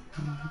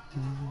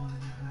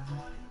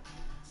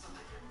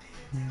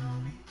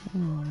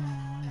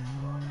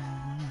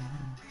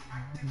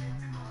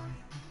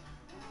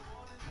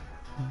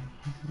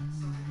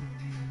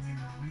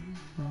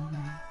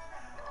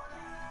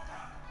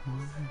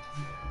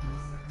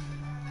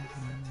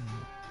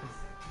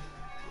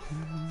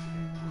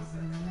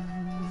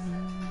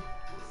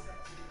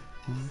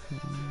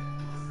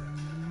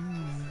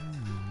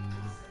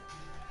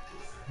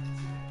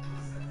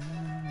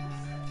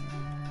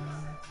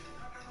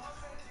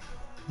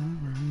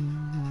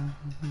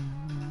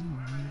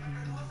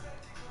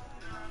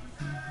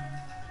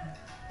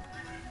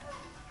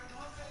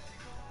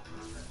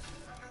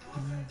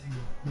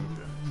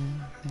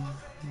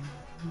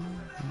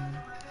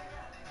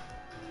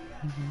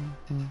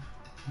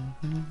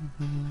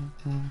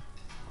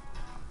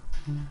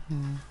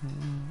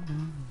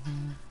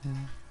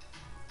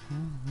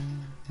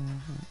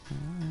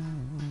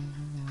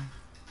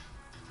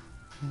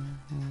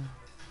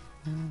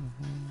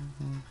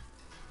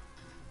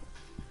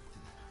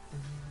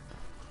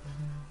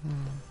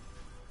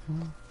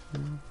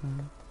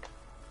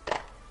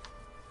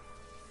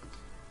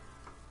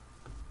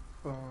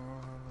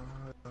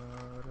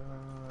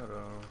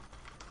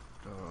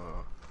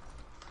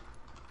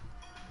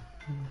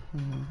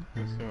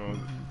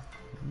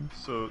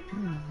 So,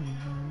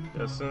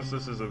 yeah, since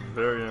this is a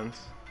variant,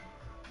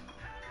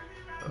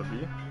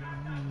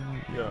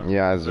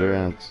 Yeah, it's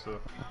variant. So,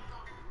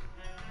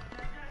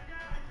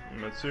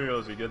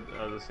 materials you get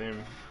are the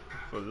same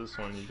for this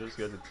one. You just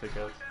get the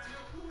ticket.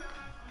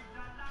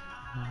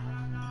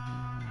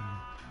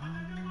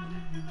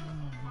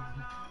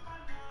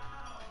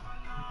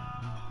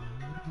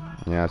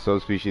 Yeah,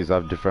 subspecies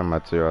have different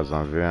materials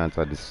and variants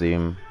are the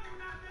same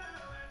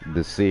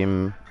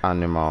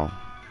animal,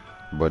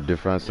 but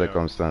different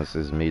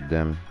circumstances made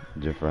them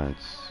different.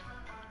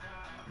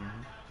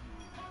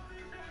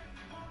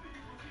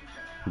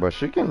 But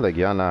Chicken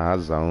Legiana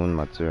has her own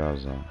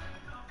materials.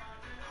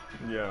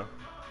 Yeah,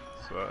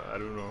 so I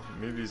don't know.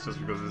 Maybe it's just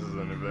because this is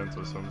an event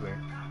or something.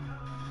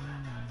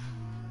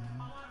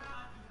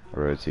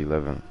 Rarity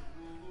 11.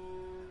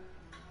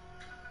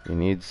 You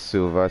need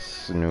Silver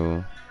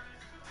Snow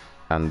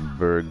and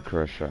Berg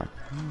Crusher.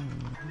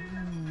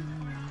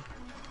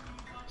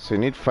 So you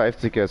need 5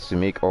 tickets to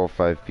make all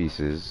 5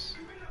 pieces.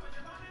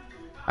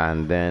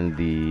 And then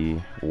the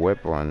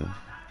weapon.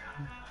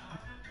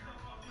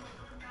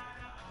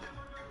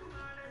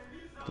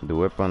 The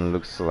weapon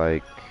looks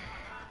like...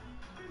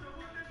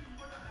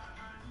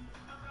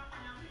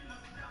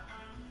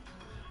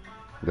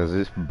 Does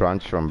this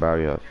branch from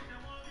barrier?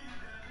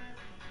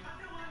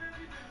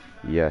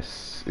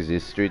 Yes, is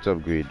it straight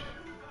upgrade?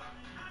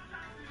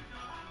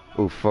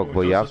 Oh fuck,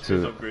 but you have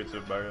to upgrade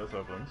to barrier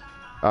weapons.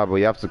 Ah, but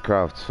you have to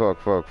craft.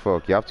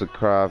 Fuck. You have to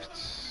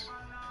craft.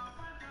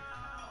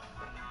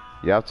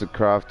 You have to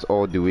craft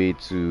all the way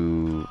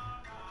to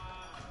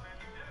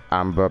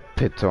Amber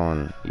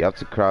Piton. You have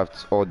to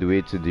craft all the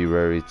way to the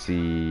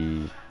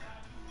rarity.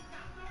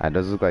 It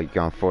doesn't look like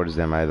you can forge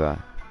them either.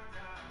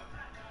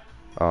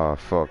 Oh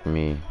fuck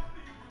me.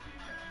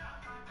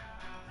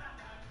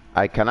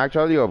 I can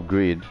actually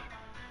upgrade,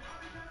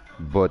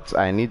 but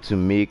I need to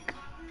make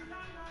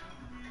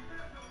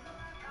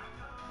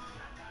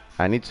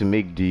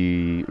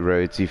the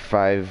rarity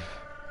 5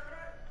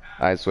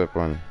 ice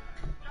weapon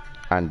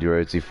and the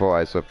rarity 4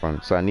 ice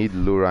weapon. So I need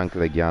low rank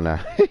Legiana.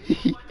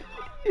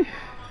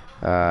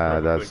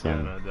 That's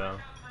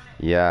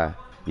yeah.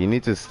 You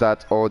need to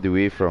start all the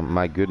way from,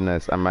 my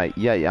goodness. I might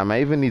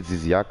even need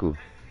Ziziaku.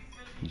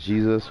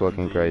 Jesus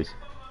fucking Christ.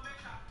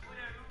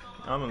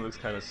 Armor looks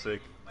kind of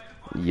sick.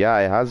 Yeah,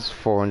 it has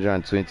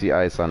 420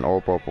 ice and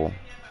all purple.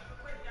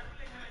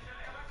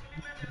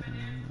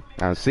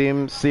 And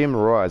same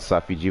raw as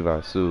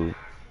Safijiva, so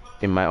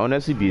it might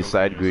honestly be a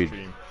side grade.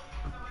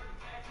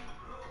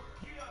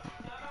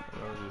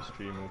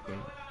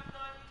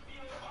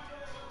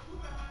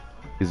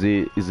 Is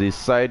a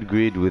side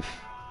grade with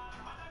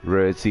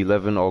rarity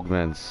 11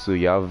 augments, so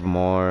you have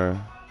more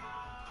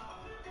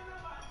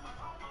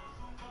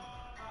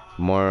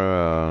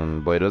more,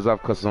 but it does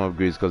have custom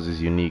upgrades because it's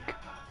unique.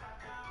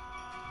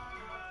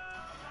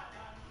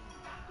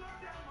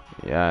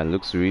 Yeah, it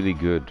looks really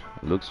good.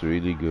 Looks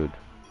really good.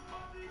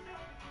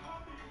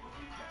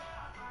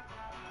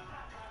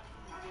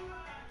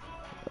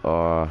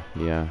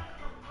 Yeah.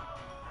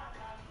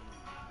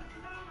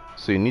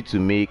 So you need to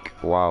make,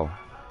 wow.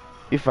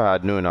 If I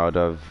had known,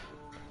 I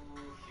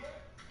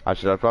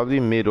should have probably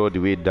made all the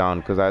way down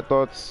because I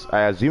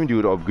assumed you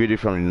would upgrade it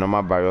from the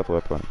normal barrier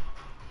weapon.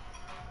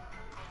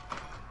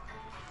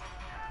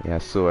 Yeah,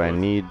 so I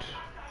need.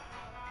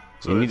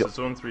 So it's its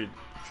own tree.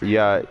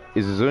 Yeah,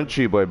 it's its own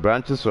tree, but it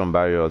branches from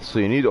barriers. So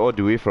you need all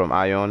the way from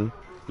iron.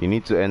 You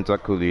need to enter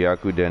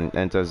Kuliyaku, then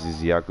enter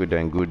Ziziyaku,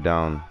 then go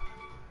down.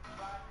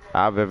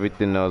 I have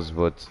everything else,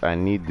 but I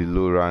need the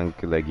low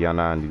rank like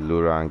Yana and the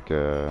low rank.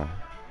 I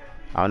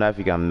don't know if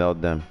you can melt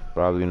them.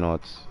 Probably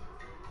not.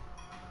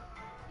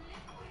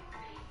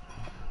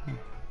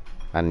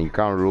 And you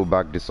can't roll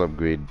back this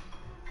upgrade.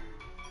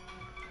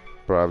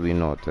 Probably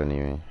not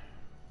anyway.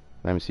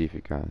 Let me see if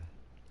you can.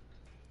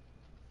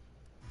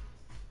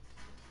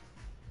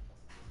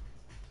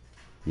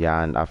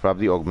 Yeah, and I've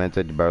probably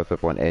augmented the barrel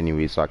weapon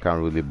anyway, so I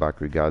can't roll it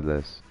back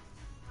regardless.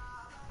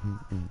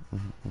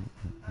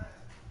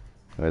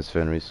 Where's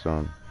Fenris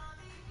Stone?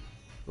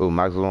 Oh,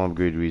 maximum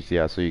upgrade reach,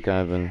 yeah, so you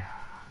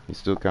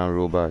still can't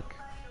roll back.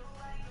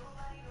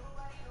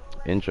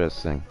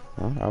 Interesting.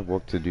 Well, I have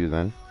work to do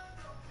then.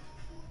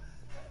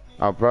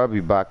 I'll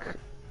probably be back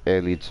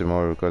early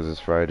tomorrow because it's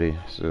Friday,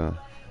 so.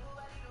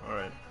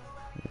 Alright.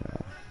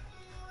 Yeah.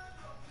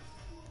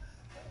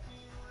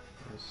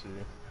 Let's see.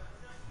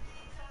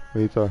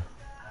 Later.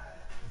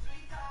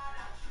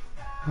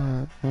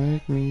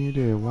 Make me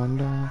the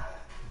wonder.